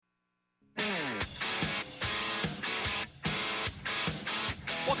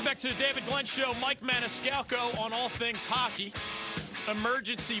Welcome back to the David Glenn Show. Mike Maniscalco on all things hockey.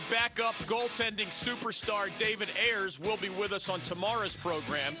 Emergency backup goaltending superstar David Ayres will be with us on tomorrow's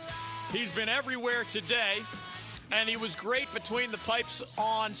program. He's been everywhere today, and he was great between the pipes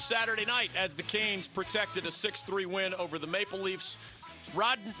on Saturday night as the Canes protected a 6-3 win over the Maple Leafs.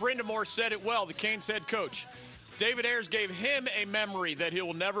 Rod Brindamore said it well, the Canes head coach. David Ayres gave him a memory that he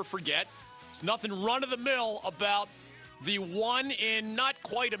will never forget. There's nothing run-of-the-mill about the one in not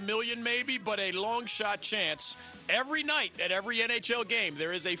quite a million maybe, but a long shot chance. Every night at every NHL game,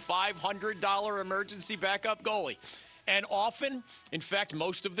 there is a $500 emergency backup goalie. And often, in fact,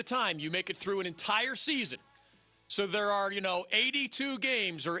 most of the time, you make it through an entire season. So there are, 82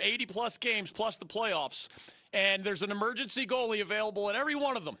 games or 80-plus games plus the playoffs. And there's an emergency goalie available in every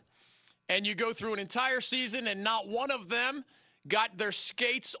one of them. And you go through an entire season, and not one of them got their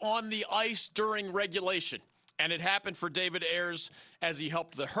skates on the ice during regulation. And it happened for David Ayres as he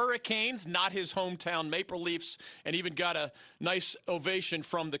helped the Hurricanes, not his hometown Maple Leafs, and even got a nice ovation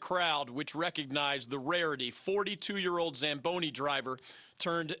from the crowd, which recognized the rarity. 42-year-old Zamboni driver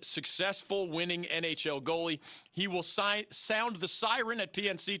turned successful winning NHL goalie. He will sound the siren at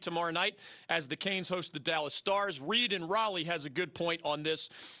PNC tomorrow night as the Canes host the Dallas Stars. Reed in Raleigh has a good point on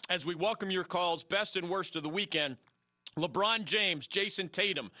this as we welcome your calls, best and worst of the weekend. LeBron James, Jason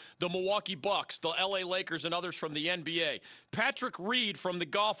Tatum, the Milwaukee Bucks, the LA Lakers, and others from the NBA. Patrick Reed from the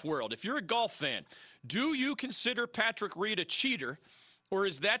golf world. If you're a golf fan, do you consider Patrick Reed a cheater, or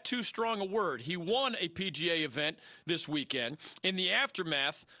is that too strong a word? He won a PGA event this weekend in the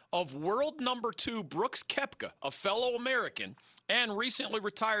aftermath of world number 2 Brooks Koepka, a fellow American, and recently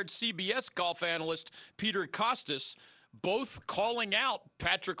retired CBS golf analyst Peter Kostis, both calling out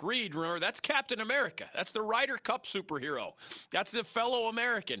Patrick Reed. Remember, that's Captain America. That's the Ryder Cup superhero. That's a fellow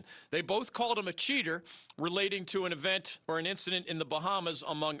American. They both called him a cheater relating to an event or an incident in the Bahamas,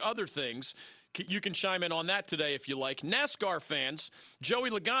 among other things. You can chime in on that today if you like. NASCAR fans,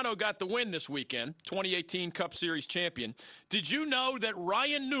 Joey Logano got the win this weekend, 2018 Cup Series champion. Did you know that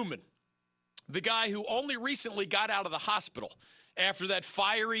Ryan Newman, the guy who only recently got out of the hospital after that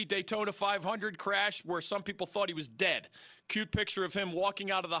fiery Daytona 500 crash where some people thought he was dead. Cute picture of him walking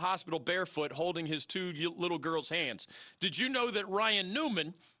out of the hospital barefoot holding his 2 little girls' hands. Did you know that Ryan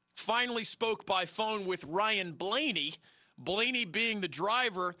Newman finally spoke by phone with Ryan Blaney, Blaney being the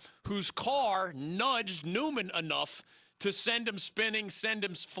driver whose car nudged Newman enough to send him spinning, send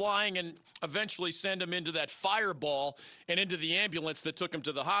him flying, and eventually send him into that fireball and into the ambulance that took him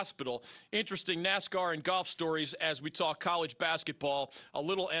to the hospital. Interesting NASCAR and golf stories as we talk college basketball, a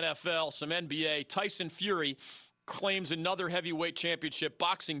little NFL, some NBA. Tyson Fury claims another heavyweight championship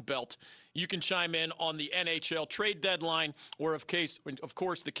boxing belt. You can chime in on the NHL trade deadline, or of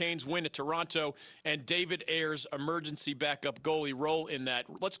course, the Canes win at Toronto, and David Ayres' emergency backup goalie role in that.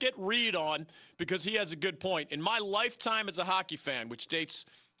 Let's get Reed on, because he has a good point. In my lifetime as a hockey fan, which dates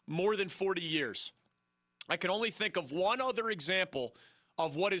more than 40 years, I can only think of one other example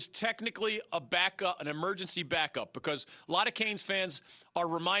of what is technically a backup, an emergency backup, because a lot of Canes fans are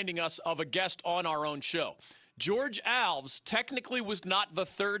reminding us of a guest on our own show. George Alves technically was not the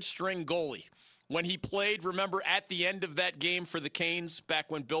third-string goalie when he played, remember, at the end of that game for the Canes back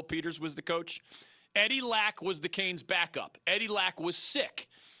when Bill Peters was the coach. Eddie Lack was the Canes' backup. Eddie Lack was sick.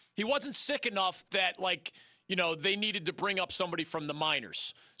 He wasn't sick enough that, they needed to bring up somebody from the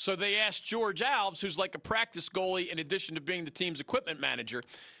minors. So they asked George Alves, who's like a practice goalie in addition to being the team's equipment manager,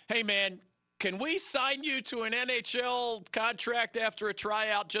 hey, man, can we sign you to an NHL contract after a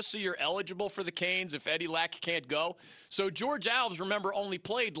tryout just so you're eligible for the Canes if Eddie Lack can't go? So George Alves, remember, only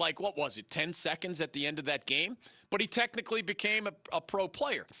played 10 seconds at the end of that game? But he technically became a pro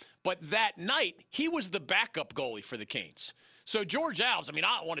player. But that night, he was the backup goalie for the Canes. So George Alves, I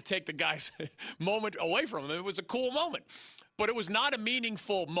don't want to take the guy's moment away from him. It was a cool moment. But it was not a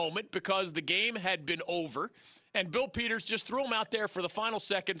meaningful moment because the game had been over. And Bill Peters just threw him out there for the final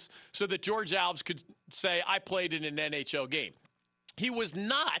seconds so that George Alves could say, I played in an NHL game. He was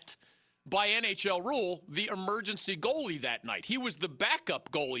not, by NHL rule, the emergency goalie that night. He was the backup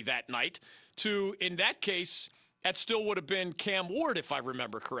goalie that night to, in that case, that still would have been Cam Ward, if I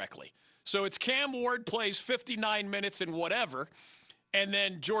remember correctly. So it's Cam Ward plays 59 minutes and whatever, and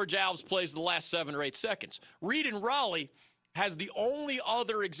then George Alves plays the last 7 or 8 seconds. Reed in Raleigh has the only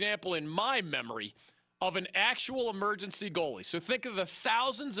other example in my memory of an actual emergency goalie. So think of the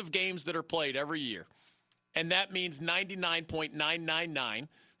thousands of games that are played every year, and that means 99.999%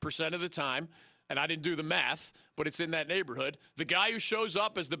 of the time, and I didn't do the math, but it's in that neighborhood. The guy who shows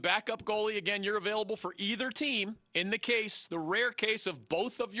up as the backup goalie, again, you're available for either team in the rare case of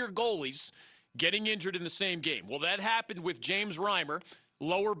both of your goalies getting injured in the same game. Well, that happened with James Reimer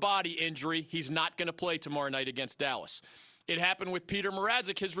lower body injury. He's not going to play tomorrow night against Dallas. It happened with Peter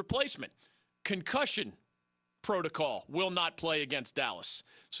Mrazek, his replacement. Concussion protocol, will not play against Dallas.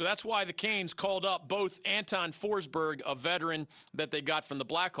 So that's why the Canes called up both Anton Forsberg, a veteran that they got from the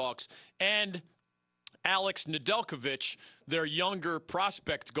Blackhawks, and Alex Nedeljkovic, their younger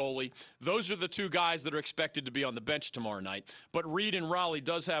prospect goalie. Those are the two guys that are expected to be on the bench tomorrow night. But Reed in Raleigh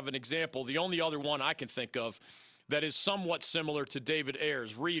does have an example, the only other one I can think of, that is somewhat similar to David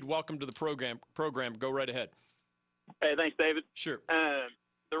Ayers. Reed, welcome to the program. Go right ahead. Hey, thanks, David. Sure.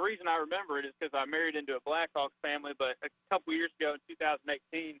 The reason I remember it is because I married into a Blackhawks family, but a couple years ago in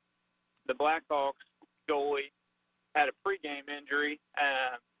 2018, the Blackhawks goalie had a pregame injury,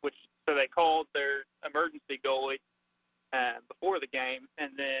 so they called their emergency goalie before the game,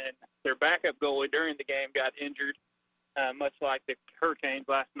 and then their backup goalie during the game got injured, much like the Hurricanes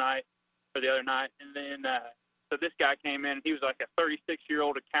last night or the other night. And then so this guy came in, and he was like a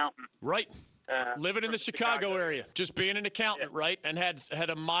 36-year-old accountant. Right. Living in the Chicago area, just being an accountant, right, and had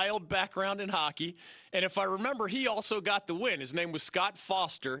a mild background in hockey. And if I remember, he also got the win. His name was Scott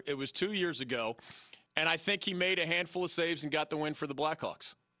Foster. It was 2 years ago, and I think he made a handful of saves and got the win for the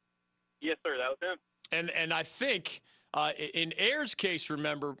Blackhawks. Yes, sir, that was him. And I think in Ayers' case,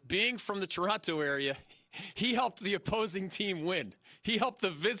 remember, being from the Toronto area, he helped the opposing team win. He helped the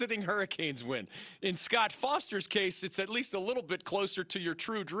visiting Hurricanes win. In Scott Foster's case, it's at least a little bit closer to your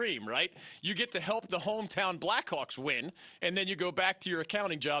true dream, right? You get to help the hometown Blackhawks win, and then you go back to your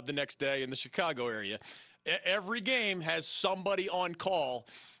accounting job the next day in the Chicago area. Every game has somebody on call,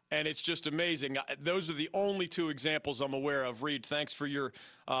 and it's just amazing. Those are the only two examples I'm aware of. Reed, thanks for your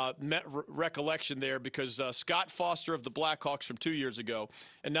recollection there, because Scott Foster of the Blackhawks from 2 years ago,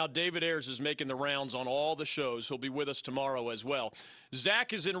 and now David Ayers is making the rounds on all the shows. He'll be with us tomorrow as well.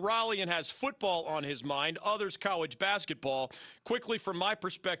 Zach is in Raleigh and has football on his mind, others college basketball. Quickly, from my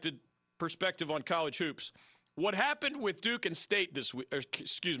perspective on college hoops, what happened with Duke and State this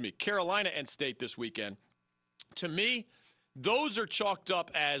week, Carolina and State this weekend, to me, those are chalked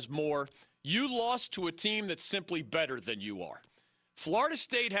up as more, you lost to a team that's simply better than you are. Florida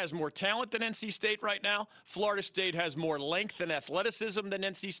State has more talent than NC State right now. Florida State has more length and athleticism than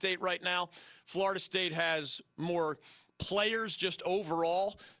NC State right now. Florida State has more players just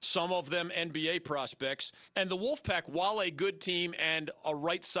overall, some of them NBA prospects. And the Wolfpack, while a good team and a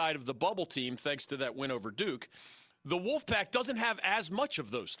right side of the bubble team, thanks to that win over Duke, the Wolfpack doesn't have as much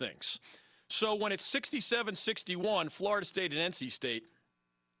of those things. So when it's 67-61, Florida State and NC State,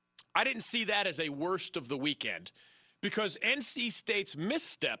 I didn't see that as a worst of the weekend, because NC State's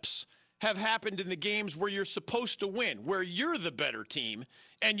missteps have happened in the games where you're supposed to win, where you're the better team,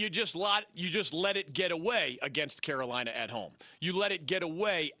 and you just let it get away against Carolina at home. You let it get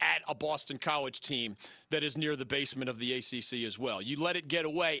away at a Boston College team that is near the basement of the ACC as well. You let it get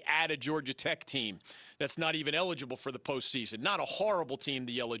away at a Georgia Tech team that's not even eligible for the postseason. Not a horrible team,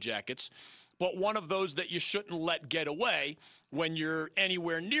 the Yellow Jackets, but one of those that you shouldn't let get away when you're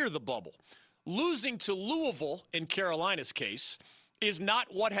anywhere near the bubble. Losing to Louisville, in Carolina's case, is not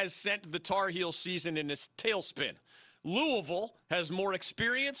what has sent the Tar Heel season in its tailspin. Louisville has more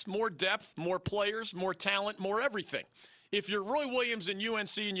experience, more depth, more players, more talent, more everything. If you're Roy Williams and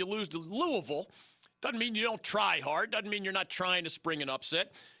UNC and you lose to Louisville, doesn't mean you don't try hard, doesn't mean you're not trying to spring an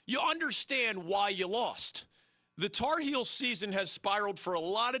upset. You understand why you lost. The Tar Heel season has spiraled for a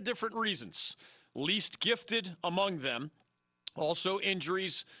lot of different reasons. Least gifted among them. Also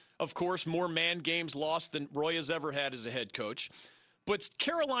injuries, of course, more man games lost than Roy has ever had as a head coach. But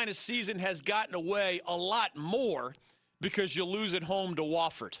Carolina's season has gotten away a lot more because you lose at home to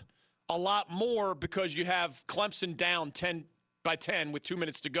Wofford. A lot more because you have Clemson down 10-10 with 2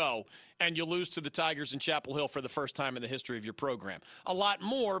 minutes to go, and you lose to the Tigers in Chapel Hill for the first time in the history of your program. A lot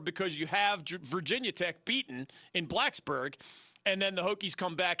more because you have Virginia Tech beaten in Blacksburg, and then the Hokies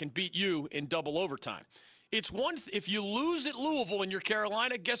come back and beat you in double overtime. It's one, if you lose at Louisville and you're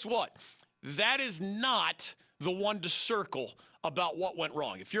Carolina, guess what? That is not the one to circle about what went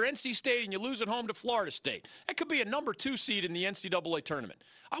wrong. If you're NC State and you lose at home to Florida State, that could be a number 2 seed in the NCAA tournament.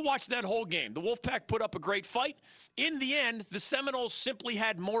 I watched that whole game. The Wolfpack put up a great fight. In the end, the Seminoles simply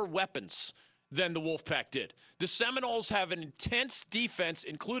had more weapons than the Wolfpack did. The Seminoles have an intense defense,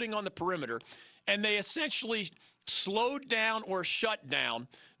 including on the perimeter, and they essentially slowed down or shut down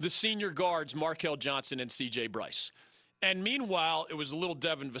the senior guards, Markel Johnson and C.J. Bryce. And meanwhile, it was a little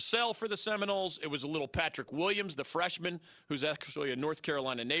Devin Vassell for the Seminoles. It was a little Patrick Williams, the freshman, who's actually a North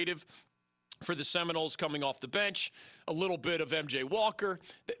Carolina native, for the Seminoles coming off the bench. A little bit of M.J. Walker.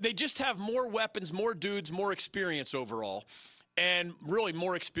 They just have more weapons, more dudes, more experience overall, and really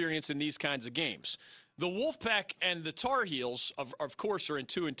more experience in these kinds of games. The Wolfpack and the Tar Heels, of course, are in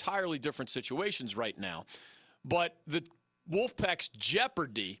two entirely different situations right now. But the Wolfpack's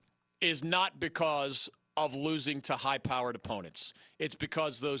jeopardy is not because of losing to high-powered opponents. It's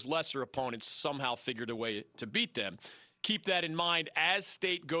because those lesser opponents somehow figured a way to beat them. Keep that in mind as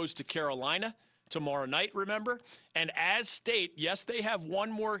State goes to Carolina tomorrow night, remember? And as State, yes, they have one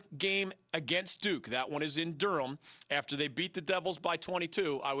more game against Duke. That one is in Durham. After they beat the Devils by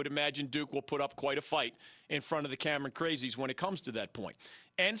 22, I would imagine Duke will put up quite a fight in front of the Cameron Crazies when it comes to that point.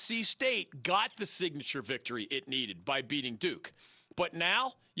 NC State got the signature victory it needed by beating Duke. But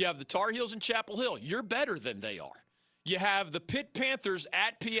now you have the Tar Heels and Chapel Hill. You're better than they are. You have the Pitt Panthers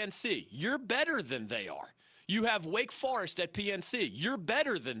at PNC. You're better than they are. You have Wake Forest at PNC. You're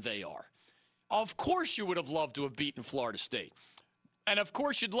better than they are. Of course you would have loved to have beaten Florida State. And of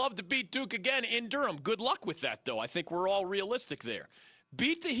course you'd love to beat Duke again in Durham. Good luck with that, though. I think we're all realistic there.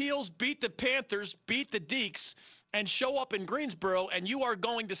 Beat the Heels, beat the Panthers, beat the Deacs, and show up in Greensboro, and you are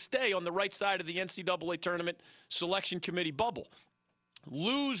going to stay on the right side of the NCAA Tournament Selection Committee bubble.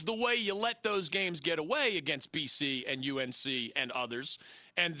 Lose the way you let those games get away against BC and UNC and others,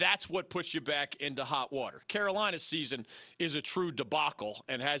 and that's what puts you back into hot water. Carolina's season is a true debacle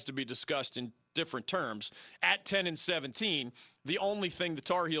and has to be discussed in different terms. At 10-17, the only thing the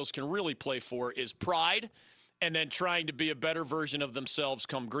Tar Heels can really play for is pride and then trying to be a better version of themselves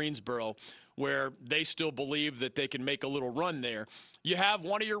come Greensboro, where they still believe that they can make a little run there. You have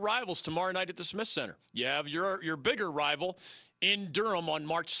one of your rivals tomorrow night at the Smith Center. You have your bigger rival in Durham on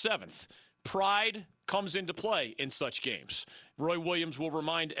March 7th. Pride comes into play in such games. Roy Williams will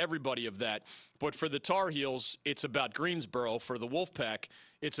remind everybody of that. But for the Tar Heels, it's about Greensboro. For the Wolfpack,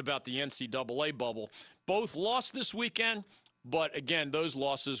 it's about the NCAA bubble. Both lost this weekend, but again, those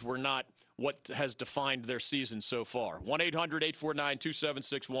losses were not what has defined their season so far.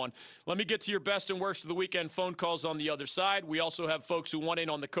 1-800-849-2761. Let me get to your best and worst of the weekend phone calls on the other side. We also have folks who want in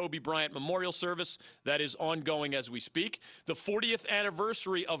on the Kobe Bryant Memorial Service that is ongoing as we speak. The 40th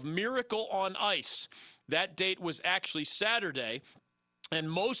anniversary of Miracle on Ice. That date was actually Saturday. And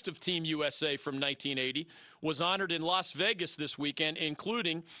most of Team USA from 1980 was honored in Las Vegas this weekend,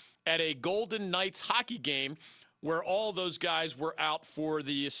 including at a Golden Knights hockey game where all those guys were out for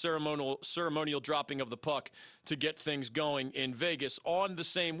the ceremonial dropping of the puck to get things going in Vegas. On the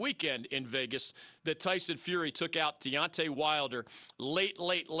same weekend in Vegas that Tyson Fury took out Deontay Wilder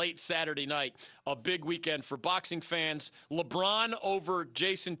late Saturday night. A big weekend for boxing fans. LeBron over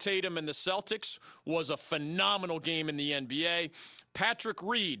Jason Tatum and the Celtics was a phenomenal game in the NBA. Patrick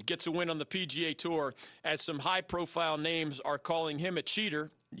Reed gets a win on the PGA Tour as some high-profile names are calling him a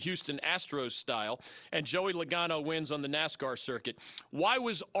cheater, Houston Astros style, and Joey Logano wins on the NASCAR circuit. Why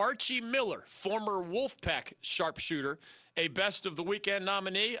was Archie Miller, former Wolfpack sharpshooter, a best of the weekend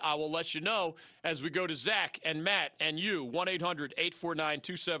nominee? I will let you know as we go to Zach and Matt and you.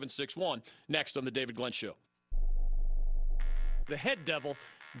 1-800-849-2761 next on The David Glenn Show. The head devil,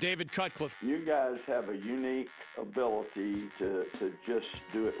 David Cutcliffe. You guys have a unique ability to just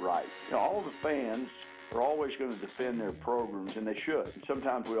do it right. You know, all the fans are always going to defend their programs, and they should.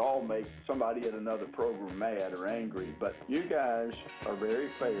 Sometimes we all make somebody at another program mad or angry, but you guys are very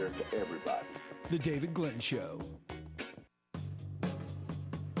fair to everybody. The David Glenn Show.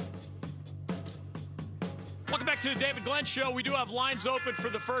 Welcome back to the David Glenn Show. We do have lines open for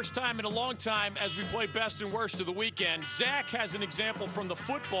the first time in a long time as we play best and worst of the weekend. Zach has an example from the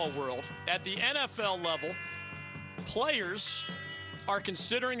football world. At the NFL level, players are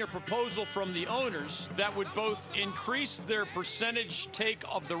considering a proposal from the owners that would both increase their percentage take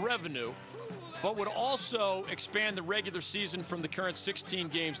of the revenue, but would also expand the regular season from the current 16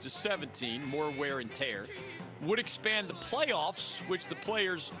 games to 17, more wear and tear. Would expand the playoffs, which the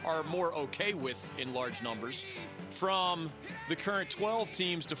players are more okay with in large numbers, from the current 12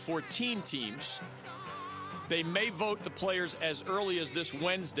 teams to 14 teams. They may vote the players as early as this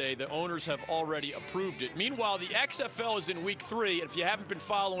Wednesday. The owners have already approved it. Meanwhile, the XFL is in week 3, and if you haven't been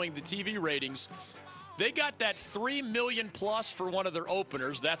following the TV ratings, they got that $3 million plus for one of their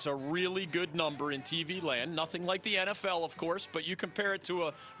openers. That's a really good number in TV land. Nothing like the NFL, of course, but you compare it to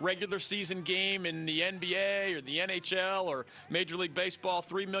a regular season game in the NBA or the NHL or Major League Baseball,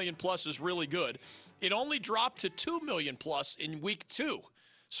 $3 million plus is really good. It only dropped to $2 million plus in week 2.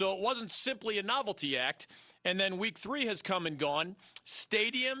 So it wasn't simply a novelty act. And then week 3 has come and gone.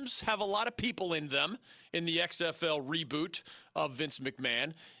 Stadiums have a lot of people in them in the XFL reboot of Vince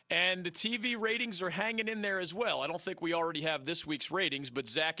McMahon. And the TV ratings are hanging in there as well. I don't think we already have this week's ratings, but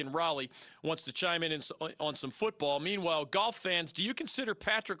Zach in Raleigh wants to chime in on some football. Meanwhile, golf fans, do you consider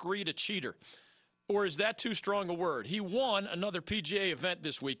Patrick Reed a cheater? Or is that too strong a word? He won another PGA event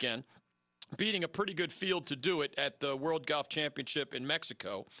this weekend, beating a pretty good field to do it at the World Golf Championship in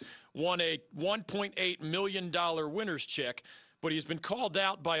Mexico. Won a $1.8 million winner's check, but he's been called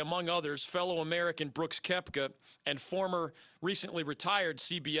out by, among others, fellow American Brooks Koepka and former recently retired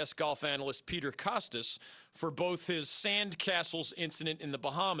CBS golf analyst Peter Kostis for both his Sandcastles incident in the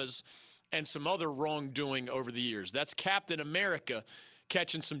Bahamas and some other wrongdoing over the years. That's Captain America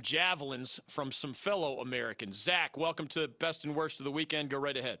catching some javelins from some fellow Americans. Zach, welcome to Best and Worst of the Weekend. Go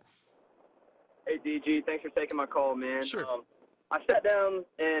right ahead. Hey, DG, thanks for taking my call, man. Sure. I sat down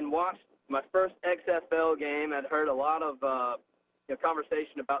and watched my first XFL game. I'd heard a lot of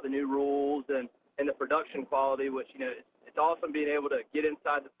conversation about the new rules and the production quality, which, it's awesome being able to get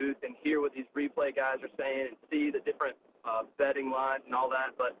inside the booth and hear what these replay guys are saying and see the different betting lines and all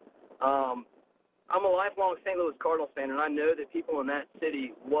that. But I'm a lifelong St. Louis Cardinals fan, and I know that people in that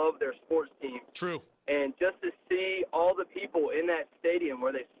city love their sports team. True. And just to see all the people in that stadium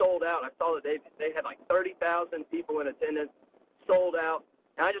where they sold out, I saw that they had like 30,000 people in attendance, sold out.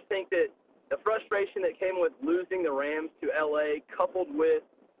 And I just think that the frustration that came with losing the Rams to L.A., coupled with,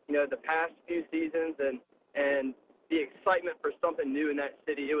 the past few seasons and the excitement for something new in that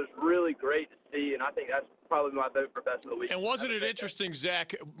city, it was really great to see, and I think that's probably my vote for Best of the Week. And wasn't it interesting,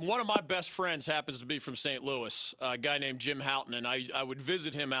 Zach? One of my best friends happens to be from St. Louis, a guy named Jim Houghton, and I would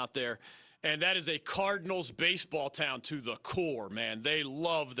visit him out there. And that is a Cardinals baseball town to the core, man. They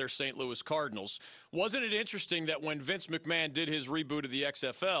love their St. Louis Cardinals. Wasn't it interesting that when Vince McMahon did his reboot of the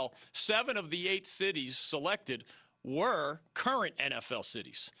XFL, 7 of the 8 cities selected were current NFL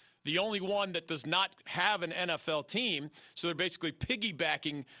cities? The only one that does not have an NFL team, so they're basically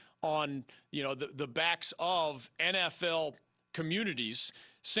piggybacking on, the backs of NFL communities.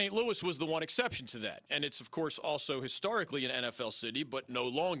 St. Louis was the one exception to that. And it's, of course, also historically an NFL city, but no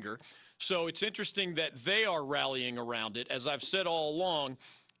longer. So it's interesting that they are rallying around it. As I've said all along,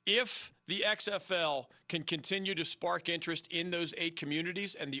 if the XFL can continue to spark interest in those 8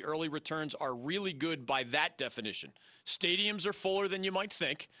 communities, and the early returns are really good by that definition. Stadiums are fuller than you might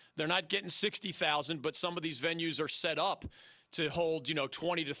think. They're not getting 60,000, but some of these venues are set up to hold,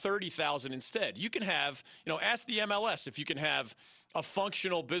 20 to 30,000 instead. You can have, ask the MLS if you can have a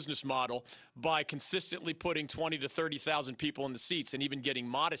functional business model by consistently putting 20 to 30,000 people in the seats and even getting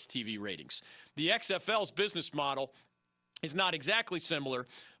modest TV ratings. The XFL's business model is not exactly similar,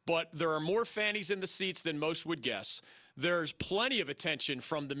 but there are more fannies in the seats than most would guess. There's plenty of attention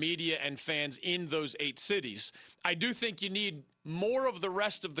from the media and fans in those 8 cities. I do think you need more of the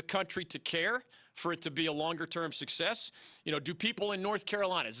rest of the country to care for it to be a longer-term success. Do people in North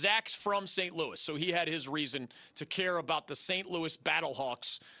Carolina? Zach's from St. Louis, so he had his reason to care about the St. Louis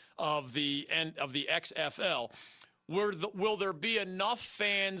Battlehawks of the XFL. Will there be enough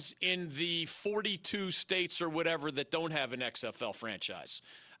fans in the 42 states or whatever that don't have an XFL franchise?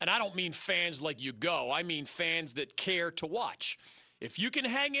 And I don't mean fans like you go. I mean fans that care to watch. If you can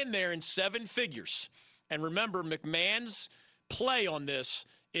hang in there in 7 figures, and remember, McMahon's play on this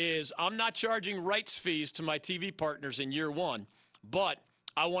is I'm not charging rights fees to my TV partners in year 1, but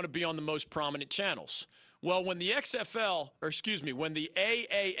I want to be on the most prominent channels. Well, when the when the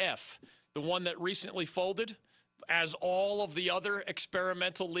AAF, the one that recently folded, as all of the other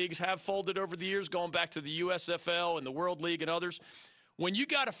experimental leagues have folded over the years, going back to the USFL and the World League and others, when you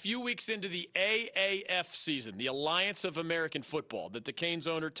got a few weeks into the AAF season, the Alliance of American Football, that the Canes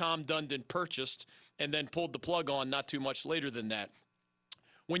owner Tom Dundon purchased and then pulled the plug on not too much later than that,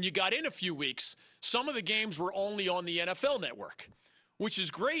 when you got in a few weeks, some of the games were only on the NFL Network, which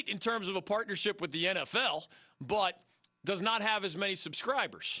is great in terms of a partnership with the NFL, but does not have as many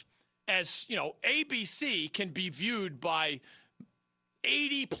subscribers. As, ABC can be viewed by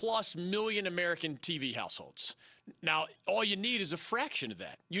 80-plus million American TV households. Now, all you need is a fraction of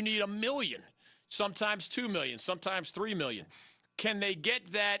that. You need 1 million, sometimes 2 million, sometimes 3 million. Can they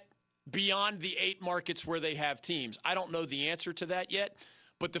get that beyond the 8 markets where they have teams? I don't know the answer to that yet,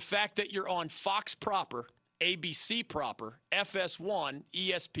 but the fact that you're on Fox proper, ABC proper, FS1,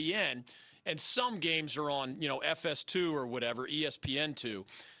 ESPN, and some games are on, FS2 or whatever, ESPN2.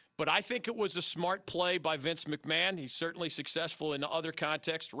 But I think it was a smart play by Vince McMahon. He's certainly successful in other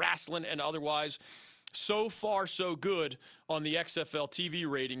contexts, wrestling and otherwise. So far, so good on the XFL TV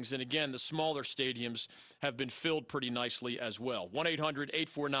ratings. And again, the smaller stadiums have been filled pretty nicely as well.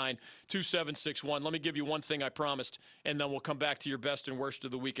 1-800-849-2761. Let me give you one thing I promised, and then we'll come back to your best and worst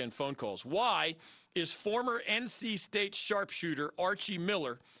of the weekend phone calls. Why is former NC State sharpshooter Archie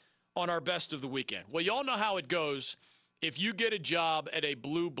Miller on our best of the weekend? Well, you all know how it goes if you get a job at a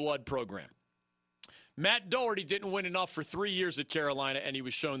blue blood program. Matt Doherty didn't win enough for 3 years at Carolina, and he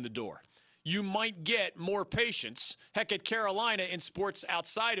was shown the door. you might get more patience. Heck, at Carolina, in sports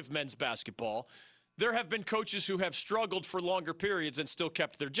outside of men's basketball, there have been coaches who have struggled for longer periods and still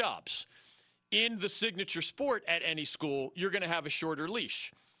kept their jobs. In the signature sport at any school, you're going to have a shorter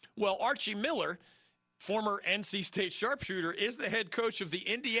leash. Well, Archie Miller, former NC State sharpshooter, is the head coach of the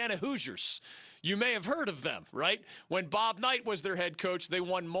Indiana Hoosiers. You may have heard of them, right? When Bob Knight was their head coach, they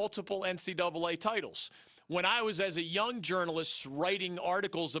won multiple NCAA titles. When I was, as a young journalist, writing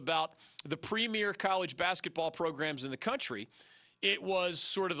articles about the premier college basketball programs in the country, it was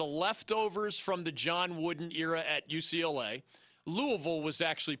sort of the leftovers from the John Wooden era at UCLA. Louisville was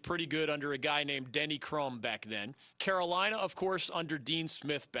actually pretty good under a guy named Denny Crum back then. Carolina, of course, under Dean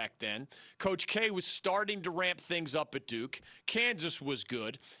Smith back then. Coach K was starting to ramp things up at Duke. Kansas was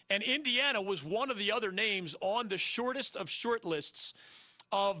good. And Indiana was one of the other names on the shortest of short lists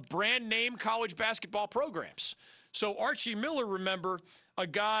of brand name college basketball programs. So Archie Miller, remember, a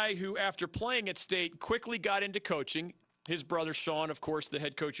guy who, after playing at State, quickly got into coaching. His brother, Sean, of course, the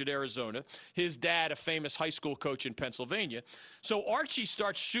head coach at Arizona. His dad, a famous high school coach in Pennsylvania. So Archie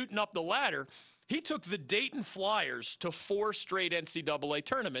starts shooting up the ladder. He took the Dayton Flyers to 4 straight NCAA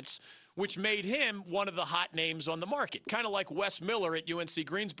tournaments, which made him one of the hot names on the market, kind of like Wes Miller at UNC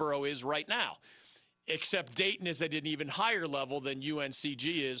Greensboro is right now, except Dayton is at an even higher level than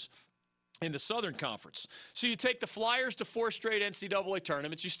UNCG is in the Southern Conference. So you take the Flyers to 4 straight NCAA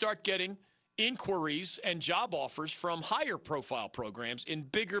tournaments. You start getting inquiries and job offers from higher profile programs in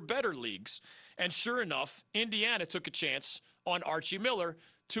bigger, better leagues. And sure enough, Indiana took a chance on Archie Miller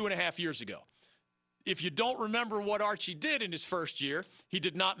 2.5 years ago. If you don't remember what Archie did in his first year, he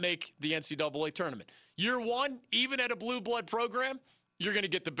did not make the NCAA tournament. Year one, even at a blue blood program, you're going to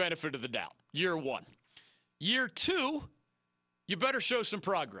get the benefit of the doubt. Year one. Year two, you better show some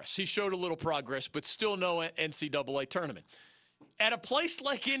progress. He showed a little progress, but still no NCAA tournament. At a place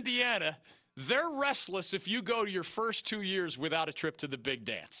like Indiana, they're restless if you go to your first 2 years without a trip to the big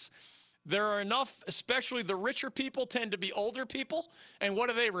dance. There are enough, especially the richer people tend to be older people, and what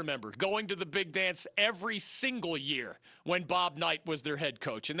do they remember? Going to the big dance every single year when Bob Knight was their head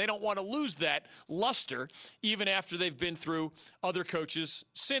coach, and they don't want to lose that luster even after they've been through other coaches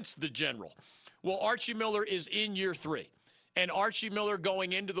since the general. Well, Archie Miller is in year 3, and Archie Miller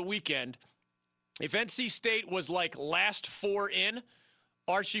going into the weekend, if NC State was like last 4 in,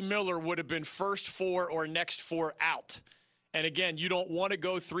 Archie Miller would have been first 4 or next 4 out. And again, you don't want to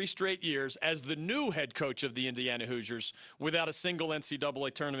go 3 straight years as the new head coach of the Indiana Hoosiers without a single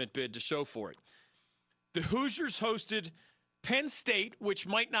NCAA tournament bid to show for it. The Hoosiers hosted Penn State, which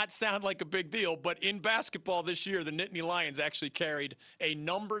might not sound like a big deal, but in basketball this year, the Nittany Lions actually carried a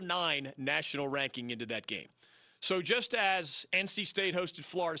number 9 national ranking into that game. So just as NC State hosted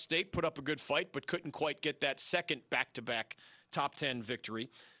Florida State, put up a good fight, but couldn't quite get that second back-to-back top 10 victory,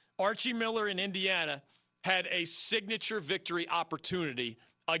 Archie Miller in Indiana had a signature victory opportunity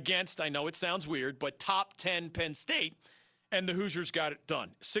against, I know it sounds weird, but top 10 Penn State, and the Hoosiers got it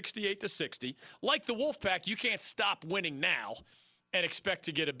done, 68-60. Like the Wolfpack, you can't stop winning now and expect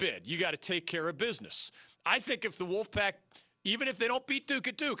to get a bid. You got to take care of business. I think if the Wolfpack, even if they don't beat Duke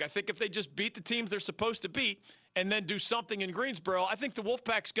at Duke, I think if they just beat the teams they're supposed to beat and then do something in Greensboro, I think the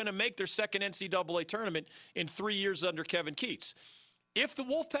Wolfpack's going to make their second NCAA tournament in 3 years under Kevin Keatts. If the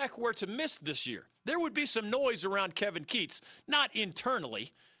Wolfpack were to miss this year, there would be some noise around Kevin Keatts, not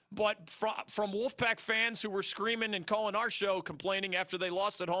internally, but from Wolfpack fans who were screaming and calling our show complaining after they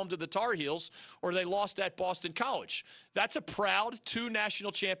lost at home to the Tar Heels or they lost at Boston College. That's a proud 2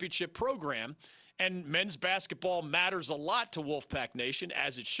 national championship program, and men's basketball matters a lot to Wolfpack Nation,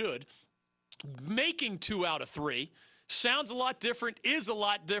 as it should. Making 2 out of 3 sounds a lot different, is a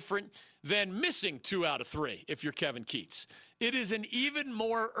lot different than missing 2 out of 3 if you're Kevin Keatts. It is an even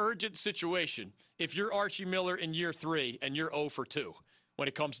more urgent situation if you're Archie Miller in year 3 and you're 0 for 2 when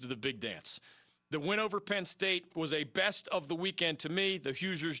it comes to the big dance. The win over Penn State was a best of the weekend to me. The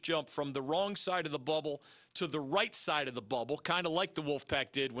Hoosiers jumped from the wrong side of the bubble to the right side of the bubble, kind of like the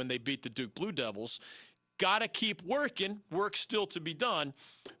Wolfpack did when they beat the Duke Blue Devils. Got to keep working. Work still to be done.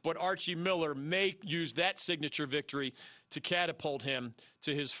 But Archie Miller may use that signature victory to catapult him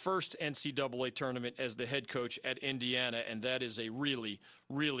to his first NCAA tournament as the head coach at Indiana, and that is a really,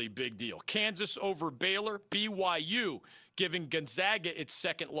 really big deal. Kansas over Baylor, BYU giving Gonzaga its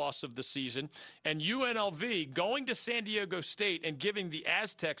second loss of the season, and UNLV going to San Diego State and giving the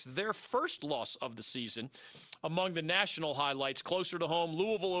Aztecs their first loss of the season. Among the national highlights, closer to home,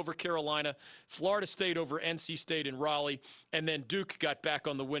 Louisville over Carolina, Florida State over NC State in Raleigh, and then Duke got back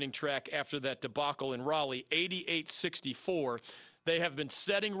on the winning track after that debacle in Raleigh, 88-64. They have been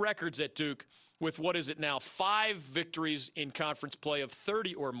setting records at Duke with what is it now, 5 victories in conference play of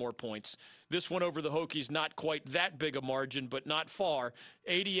 30 or more points. This one over the Hokies, not quite that big a margin, but not far,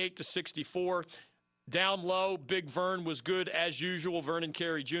 88-64. Down low, Big Vern was good as usual, Vernon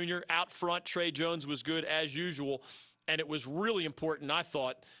Carey Jr. Out front, Trey Jones was good as usual. And it was really important, I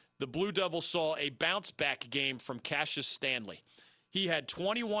thought, the Blue Devils saw a bounce-back game from Cassius Stanley. He had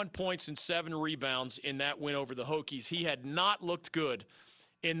 21 points and 7 rebounds in that win over the Hokies. He had not looked good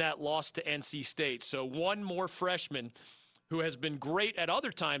in that loss to NC State. So one more freshman who has been great at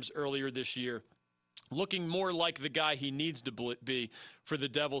other times earlier this year, looking more like the guy he needs to be for the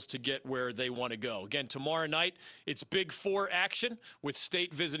Devils to get where they want to go. Again, tomorrow night, it's Big Four action with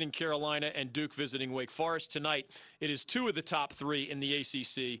State visiting Carolina and Duke visiting Wake Forest. Tonight, it is 2 of the top 3 in the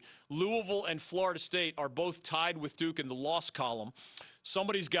ACC. Louisville and Florida State are both tied with Duke in the loss column.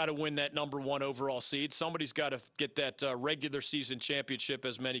 Somebody's got to win that number 1 overall seed. Somebody's got to get that regular season championship,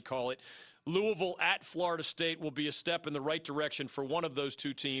 as many call it. Louisville at Florida State will be a step in the right direction for one of those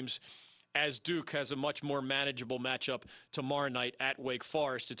two teams, as Duke has a much more manageable matchup tomorrow night at Wake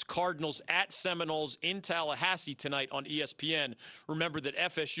Forest. It's Cardinals at Seminoles in Tallahassee tonight on ESPN. Remember that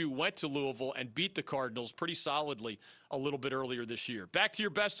FSU went to Louisville and beat the Cardinals pretty solidly a little bit earlier this year. Back to your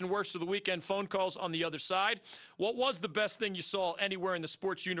best and worst of the weekend phone calls on the other side. What was the best thing you saw anywhere in the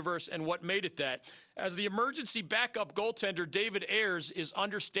sports universe, and what made it that? As the emergency backup goaltender, David Ayers is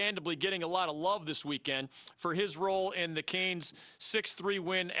understandably getting a lot of love this weekend for his role in the Canes' 6-3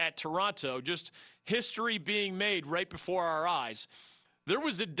 win at Toronto. Just history being made right before our eyes. There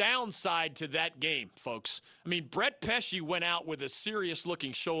was a downside to that game, folks. I mean, Brett Pesce went out with a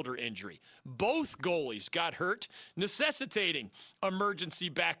serious-looking shoulder injury. Both goalies got hurt, necessitating emergency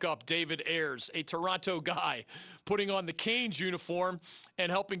backup David Ayers, a Toronto guy, putting on the Canes uniform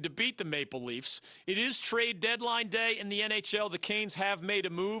and helping to beat the Maple Leafs. It is trade deadline day in the NHL. The Canes have made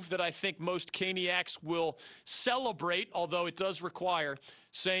a move that I think most Caniacs will celebrate, although it does require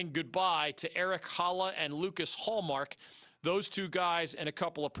saying goodbye to Erik Haula and Lucas Hallmark. Those two guys and a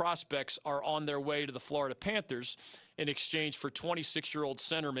couple of prospects are on their way to the Florida Panthers in exchange for 26-year-old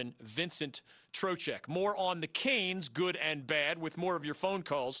centerman Vincent Trocheck. More on the Canes, good and bad, with more of your phone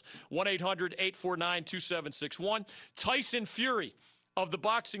calls. 1-800-849-2761. Tyson Fury of the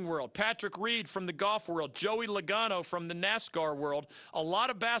boxing world, Patrick Reed from the golf world, Joey Logano from the NASCAR world, a lot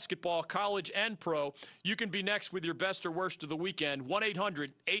of basketball, college and pro. You can be next with your best or worst of the weekend.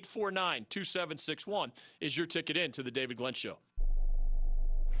 1-800-849-2761 is your ticket in to the David Glenn Show.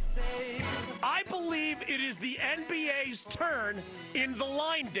 I believe it is the NBA's turn in the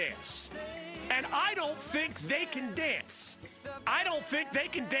line dance, and I don't think they can dance. I don't think they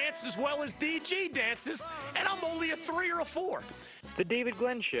can dance as well as DG dances, and I'm only a 3 or a 4. The David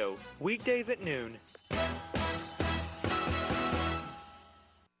Glenn Show, weekdays at noon.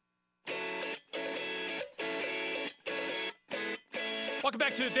 Welcome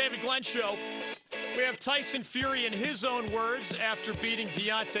back to the David Glenn Show. We have Tyson Fury in his own words after beating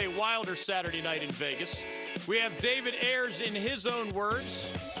Deontay Wilder Saturday night in Vegas. We have David Ayers in his own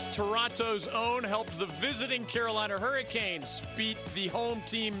words. Toronto's own helped the visiting Carolina Hurricanes beat the home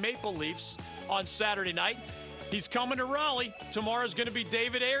team Maple Leafs on Saturday night. He's coming to Raleigh. Tomorrow's going to be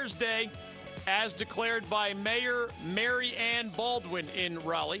David Ayers Day, as declared by Mayor Mary Ann Baldwin in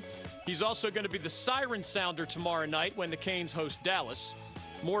Raleigh. He's also going to be the siren sounder tomorrow night when the Canes host Dallas.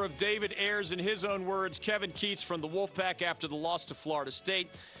 More of David Ayers in his own words, Kevin Keats from the Wolfpack after the loss to Florida State.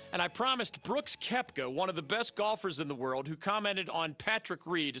 And I promised Brooks Koepka, one of the best golfers in the world, who commented on Patrick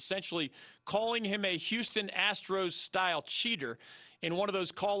Reed, essentially calling him a Houston Astros-style cheater in one of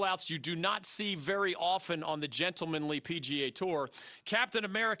those call-outs you do not see very often on the gentlemanly PGA Tour. Captain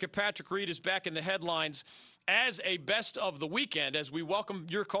America Patrick Reed is back in the headlines as a best of the weekend, as we welcome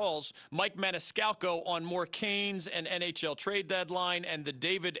your calls. Mike Maniscalco on more Canes and NHL trade deadline and the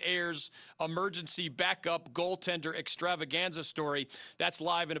David Ayers emergency backup goaltender extravaganza story. That's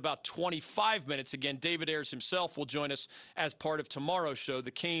live in about 25 minutes. Again, David Ayers himself will join us as part of tomorrow's show.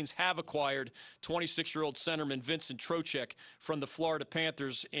 The Canes have acquired 26-year-old centerman Vincent Trocheck from the Florida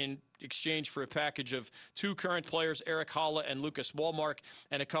Panthers in exchange for a package of 2 current players, Erik Haula and Lucas Hallmark,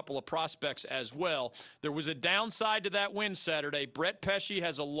 and a couple of prospects as well. There was a downside to that win Saturday. Brett Pesce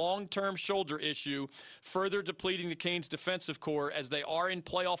has a long-term shoulder issue, further depleting the Canes' defensive core as they are in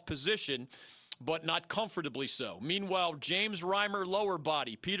playoff position, but not comfortably so. Meanwhile, James Reimer, lower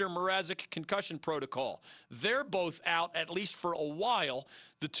body, Peter Mrazek, concussion protocol. They're both out, at least for a while.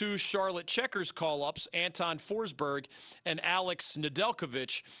 The 2 Charlotte Checkers call-ups, Anton Forsberg and Alex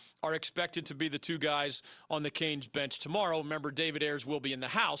Nedeljkovic, are expected to be the two guys on the Canes bench tomorrow. Remember, David Ayers will be in the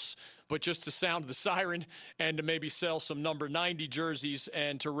house, but just to sound the siren and to maybe sell some number 90 jerseys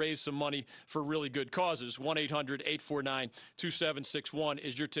and to raise some money for really good causes. 1-800-849-2761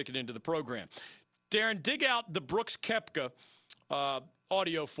 is your ticket into the program. Darren, dig out the Brooks Koepka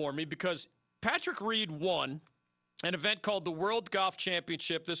audio for me, because Patrick Reed won an event called the World Golf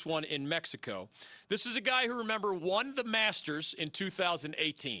Championship, this one in Mexico. This is a guy who, remember, won the Masters in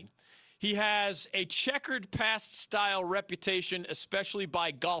 2018. He has a checkered past-style reputation, especially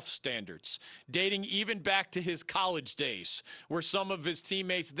by golf standards, dating even back to his college days, where some of his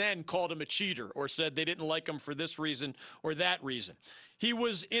teammates then called him a cheater or said they didn't like him for this reason or that reason. He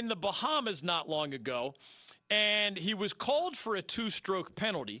was in the Bahamas not long ago, and he was called for a two-stroke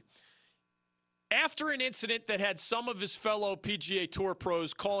penalty after an incident that had some of his fellow PGA Tour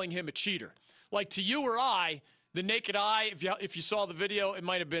pros calling him a cheater. Like, to you or I, the naked eye, if you saw the video, it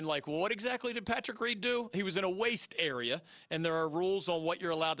might have been like, well, what exactly did Patrick Reed do? He was in a waist area, and there are rules on what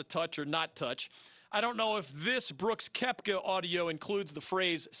you're allowed to touch or not touch. I don't know if this Brooks Koepka audio includes the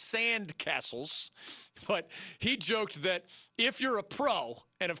phrase sand castles, but he joked that if you're a pro,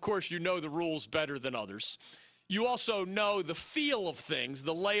 and of course you know the rules better than others, you also know the feel of things,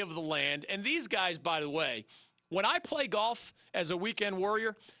 the lay of the land. And these guys, by the way, when I play golf as a weekend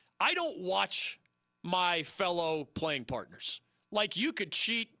warrior, I don't watch my fellow playing partners. Like, you could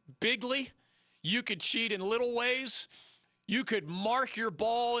cheat bigly. You could cheat in little ways. You could mark your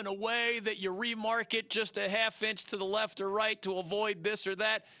ball in a way that you remark it just a half inch to the left or right to avoid this or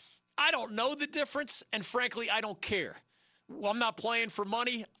that. I don't know the difference, and frankly, I don't care. Well, I'm not playing for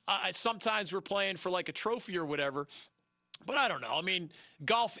money. Sometimes we're playing for like a trophy or whatever. But I don't know. I mean,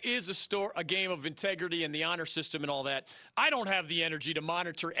 golf is a game of integrity and the honor system and all that. I don't have the energy to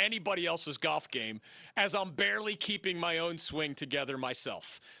monitor anybody else's golf game, as I'm barely keeping my own swing together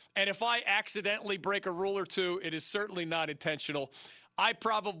myself. And if I accidentally break a rule or two, it is certainly not intentional. I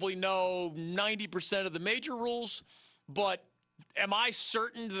probably know 90% of the major rules, but am I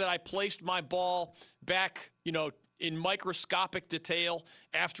certain that I placed my ball back, in microscopic detail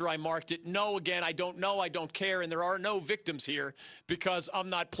after I marked it? No, again, I don't know, I don't care, and there are no victims here because I'm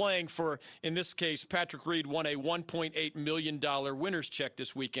not playing for, in this case, Patrick Reed won a $1.8 million winner's check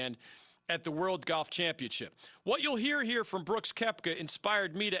this weekend at the World Golf Championship. What you'll hear here from Brooks Koepka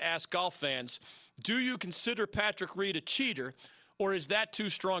inspired me to ask golf fans, do you consider Patrick Reed a cheater, or is that too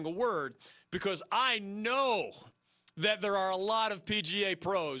strong a word? Because I know that there are a lot of PGA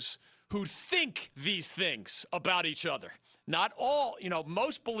pros who think these things about each other. Not all,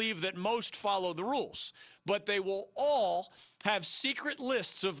 most believe that most follow the rules, but they will all have secret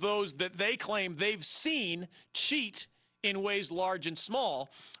lists of those that they claim they've seen cheat in ways large and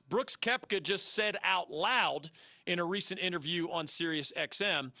small. Brooks Koepka just said out loud in a recent interview on Sirius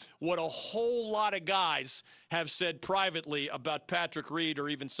XM what a whole lot of guys have said privately about Patrick Reed or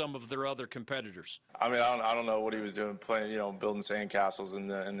even some of their other competitors. I mean, I don't know what he was doing, playing, building sand castles in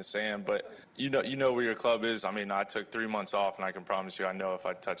the sand, but you know where your club is. I mean, I took 3 months off, and I can promise you, I know if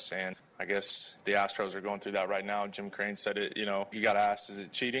I touch sand. I guess the Astros are going through that right now. Jim Crane said it. He got asked, "Is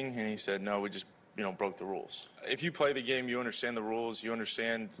it cheating?" And he said, "No, we just." Broke the rules. If you play the game, you understand the rules, you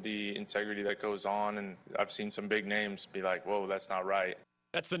understand the integrity that goes on, and I've seen some big names be like, whoa, that's not right.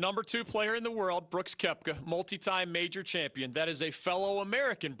 That's the number 2 player in the world, Brooks Koepka, multi-time major champion. That is a fellow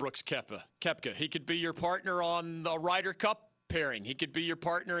American Brooks Koepka. He could be your partner on the Ryder Cup pairing. He could be your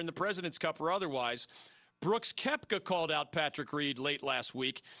partner in the President's Cup or otherwise. Brooks Koepka called out Patrick Reed late last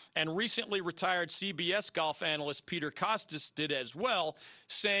week, and recently retired CBS golf analyst Peter Kostis did as well,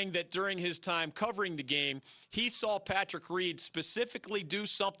 saying that during his time covering the game, he saw Patrick Reed specifically do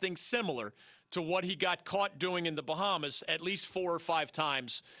something similar to what he got caught doing in the Bahamas at least 4 or 5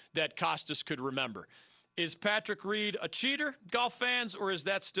 times that Kostis could remember. Is Patrick Reed a cheater, golf fans, or is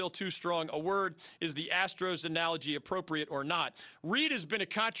that still too strong a word? Is the Astros analogy appropriate or not? Reed has been a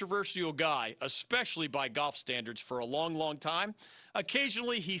controversial guy, especially by golf standards, for a long, long time.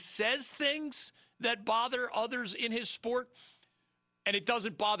 Occasionally he says things that bother others in his sport, and it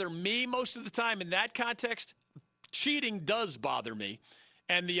doesn't bother me most of the time in that context. Cheating does bother me.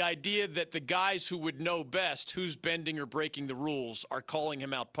 And the idea that the guys who would know best who's bending or breaking the rules are calling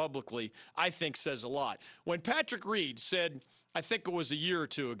him out publicly, I think says a lot. When Patrick Reed said, I think it was a year or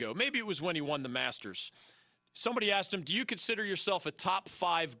two ago, maybe it was when he won the Masters, somebody asked him, do you consider yourself a top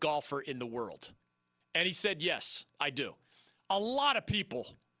 5 golfer in the world? And he said, yes, I do. A lot of people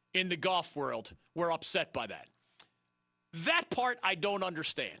in the golf world were upset by that. That part I don't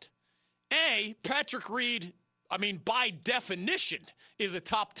understand. Patrick Reed I mean, by definition, is a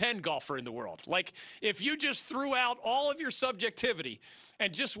top 10 golfer in the world. Like, if you just threw out all of your subjectivity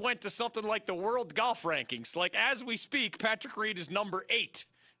and just went to something like the world golf rankings, like as we speak, Patrick Reed is number 8,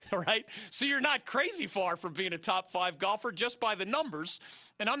 all right? So you're not crazy far from being a top 5 golfer just by the numbers.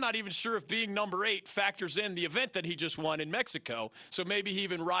 And I'm not even sure if being number 8 factors in the event that he just won in Mexico. So maybe he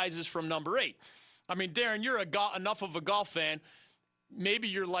even rises from number 8. I mean, Darren, you're enough of a golf fan. Maybe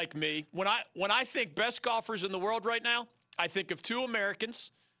you're like me. When I think best golfers in the world right now, I think of 2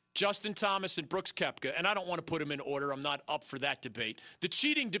 Americans, Justin Thomas and Brooks Koepka, and I don't want to put them in order. I'm not up for that debate. The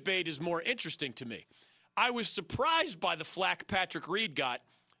cheating debate is more interesting to me. I was surprised by the flack Patrick Reed got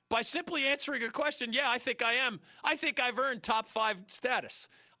by simply answering a question. Yeah, I think I am. I think I've earned top 5 status.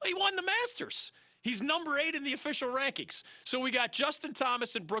 Well, he won the Masters. He's number 8 in the official rankings. So we got Justin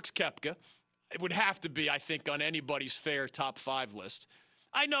Thomas and Brooks Koepka. It would have to be, I think, on anybody's fair top 5 list.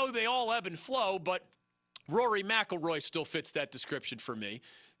 I know they all ebb and flow, but Rory McIlroy still fits that description for me.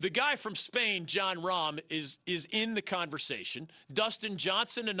 The guy from Spain, Jon Rahm, is in the conversation. Dustin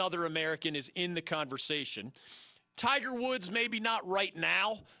Johnson, another American, is in the conversation. Tiger Woods, maybe not right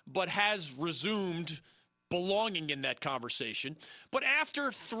now, but has resumed belonging in that conversation. But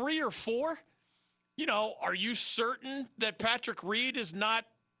after 3 or 4, are you certain that Patrick Reed is not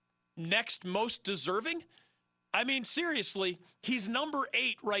next most deserving? I mean, seriously, he's number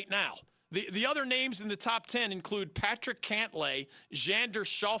 8 right now. The other names in the top 10 include Patrick Cantlay, Xander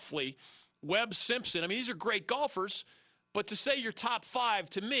Schauffele, Webb Simpson. I mean, these are great golfers, but to say you're top 5,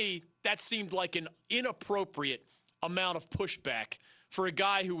 to me, that seemed like an inappropriate amount of pushback for a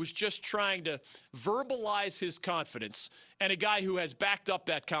guy who was just trying to verbalize his confidence, and a guy who has backed up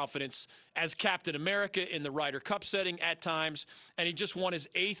that confidence as Captain America in the Ryder Cup setting at times, and he just won his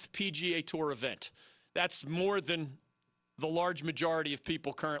 8th PGA Tour event. That's more than the large majority of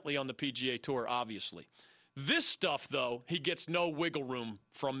people currently on the PGA Tour, obviously. This stuff, though, he gets no wiggle room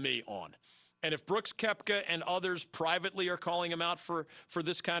from me on. And if Brooks Koepka and others privately are calling him out for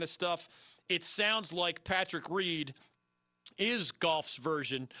this kind of stuff, it sounds like Patrick Reed is golf's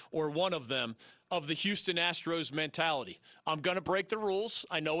version, or one of them, of the Houston Astros mentality. I'm going to break the rules.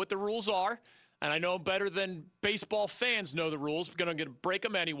 I know what the rules are, and I know better than baseball fans know the rules. I'm going to break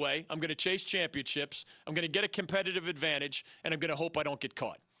them anyway. I'm going to chase championships. I'm going to get a competitive advantage, and I'm going to hope I don't get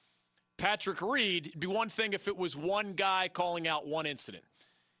caught. Patrick Reed, it'd be one thing if it was one guy calling out one incident.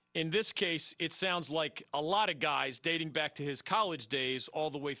 In this case, it sounds like a lot of guys dating back to his college days all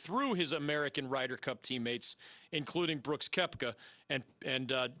the way through his American Ryder Cup teammates, including Brooks Koepka and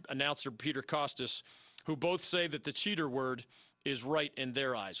announcer Peter Kostis, who both say that the cheater word is right in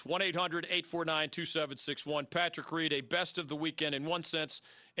their eyes. 1-800-849-2761. Patrick Reed, a best of the weekend in one sense,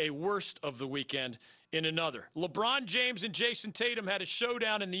 a worst of the weekend in another. LeBron James and Jason Tatum had a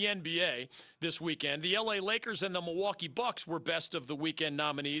showdown in the NBA this weekend. The LA Lakers and the Milwaukee Bucks were best of the weekend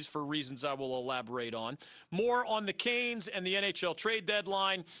nominees for reasons I will elaborate on. More on the Canes and the NHL trade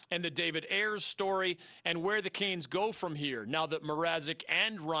deadline and the David Ayers story and where the Canes go from here now that Mrazek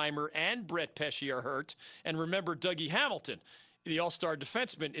and Reimer and Brett Pesce are hurt. And remember, Dougie Hamilton, the all-star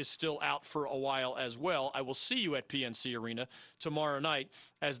defenseman, is still out for a while as well. I will see you at PNC Arena tomorrow night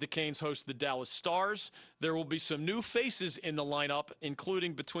as the Canes host the Dallas Stars. There will be some new faces in the lineup,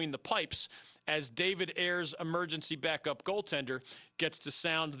 including between the pipes, as David Ayers, emergency backup goaltender, gets to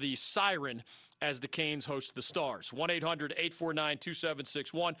sound the siren as the Canes host the Stars.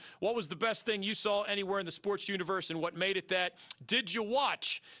 1-800-849-2761. What was the best thing you saw anywhere in the sports universe, and what made it that? Did you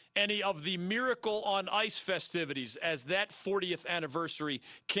watch any of the Miracle on Ice festivities as that 40th anniversary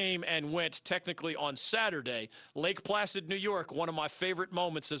came and went technically on Saturday? Lake Placid, New York, one of my favorite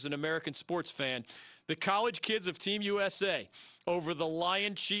moments as an American sports fan. The college kids of Team USA over the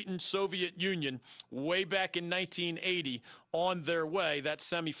lion-cheating Soviet Union way back in 1980 on their way, that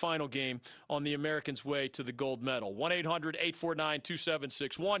semifinal game, on the Americans' way to the gold medal.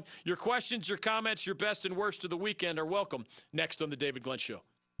 1-800-849-2761. Your questions, your comments, your best and worst of the weekend are welcome next on The David Glenn Show.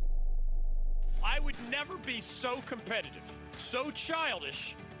 I would never be so competitive, so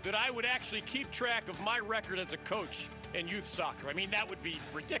childish, that I would actually keep track of my record as a coach in youth soccer. I mean, that would be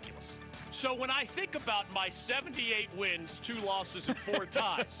ridiculous. So when I think about my 78 wins, 2 losses, and 4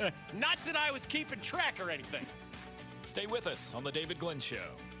 ties, not that I was keeping track or anything. Stay with us on The David Glenn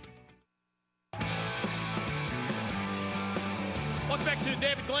Show. Welcome back to The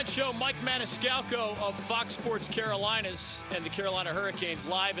David Glenn Show. Mike Maniscalco of Fox Sports Carolinas and the Carolina Hurricanes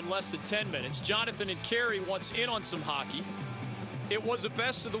live in less than 10 minutes. Jonathan and Carey once in on some hockey. It was a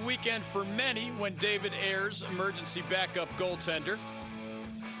best of the weekend for many when David Ayers, emergency backup goaltender,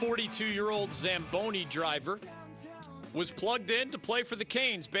 42-year-old Zamboni driver, was plugged in to play for the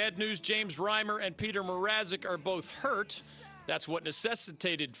Canes. Bad news, James Reimer and Peter Mrazek are both hurt. That's what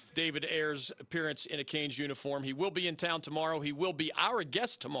necessitated David Ayers' appearance in a Canes uniform. He will be in town tomorrow. He will be our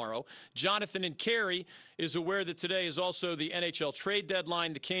guest tomorrow. Jonathan and Carey is aware that today is also the NHL trade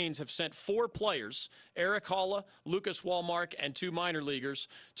deadline. The Canes have sent 4 players, Eric Haula, Lucas Wallmark, and 2 minor leaguers,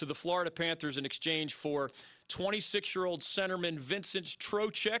 to the Florida Panthers in exchange for 26-year-old centerman Vincent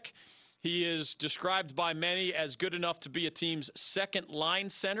Trocheck. He is described by many as good enough to be a team's second-line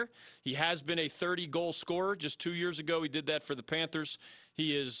center. He has been a 30-goal scorer. Just 2 years ago, he did that for the Panthers.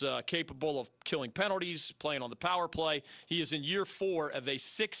 He is capable of killing penalties, playing on the power play. He is in year 4 of a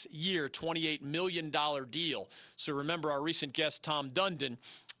 6-year, $28 million deal. So remember, our recent guest, Tom Dundon,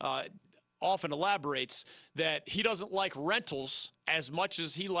 often elaborates that he doesn't like rentals as much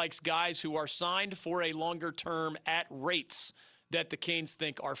as he likes guys who are signed for a longer term at rates that the Canes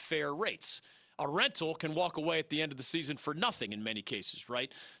think are fair rates. A rental can walk away at the end of the season for nothing in many cases, right?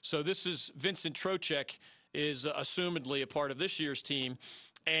 So this is Vincent Trocheck is assumedly a part of this year's team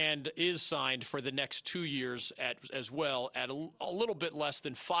and is signed for the next 2 years as well at a little bit less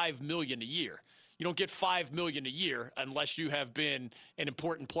than $5 million a year. You don't get $5 million a year unless you have been an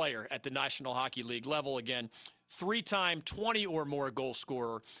important player at the National Hockey League level. Again, 3-time 20 or more goal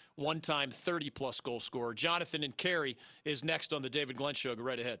scorer, 1-time 30-plus goal scorer. Jonathan and Carey is next on the David Glenn Show. Go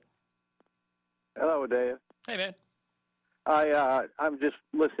right ahead. Hello, Dave. Hey, man. I'm just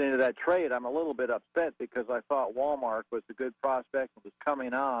listening to that trade. I'm a little bit upset because I thought Wallmark was a good prospect and was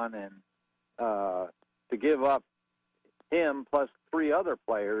coming on, and to give up him plus 3 other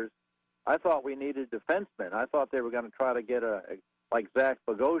players, I thought we needed defensemen. I thought they were going to try to get like Zach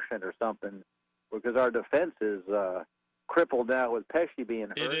Bogosian or something, because our defense is crippled now with Pesce being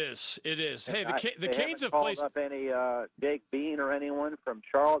hurt. It is. Hey, the Canes have placed up any Jake Bean or anyone from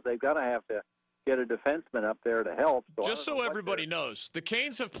Charlotte. They've got to have to get a defenseman up there to help. Just so everybody knows, the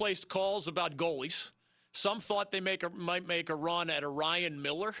Canes have placed calls about goalies. Some thought they might make a run at a Ryan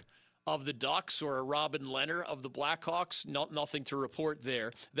Miller of the Ducks or a Robin Leonard of the Blackhawks. Nothing to report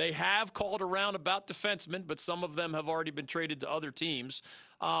there. They have called around about defensemen, but some of them have already been traded to other teams.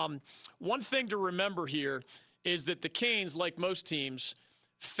 One thing to remember here is that the Canes, like most teams,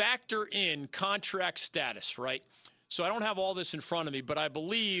 factor in contract status, right? So I don't have all this in front of me, but I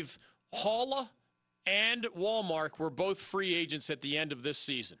believe Haula and Wallmark were both free agents at the end of this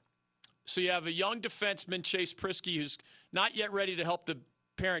season. So you have a young defenseman, Chase Prisky, who's not yet ready to help the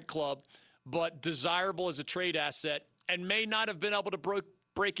parent club, but desirable as a trade asset and may not have been able to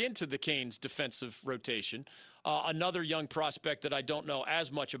break into the Canes' defensive rotation. Another young prospect that I don't know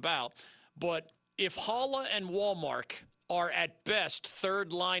as much about. But if Haula and Wallmark are at best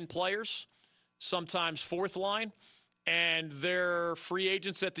third-line players, sometimes fourth-line, and they're free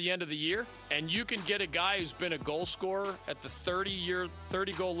agents at the end of the year, and you can get a guy who's been a goal scorer at the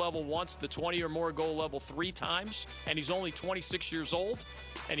 30-goal level once, the 20 or more goal level 3 times, and he's only 26 years old,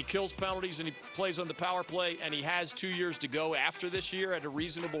 and he kills penalties and he plays on the power play, and he has 2 years to go after this year at a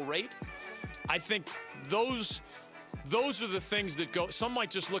reasonable rate. I think those are the things that go. Some might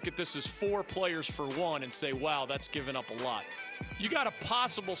just look at this as 4 players for one and say, wow, that's given up a lot. You got a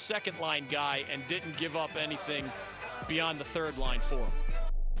possible second-line guy and didn't give up anything beyond the third line for him.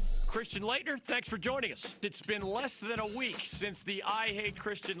 Christian Laettner, thanks for joining us. It's been less than a week since the I Hate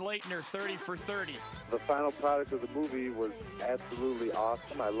Christian Laettner 30 for 30. The final product of the movie was absolutely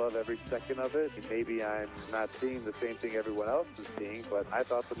awesome. I love every second of it. Maybe I'm not seeing the same thing everyone else is seeing, but I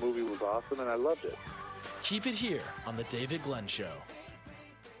thought the movie was awesome and I loved it. Keep it here on The David Glenn Show.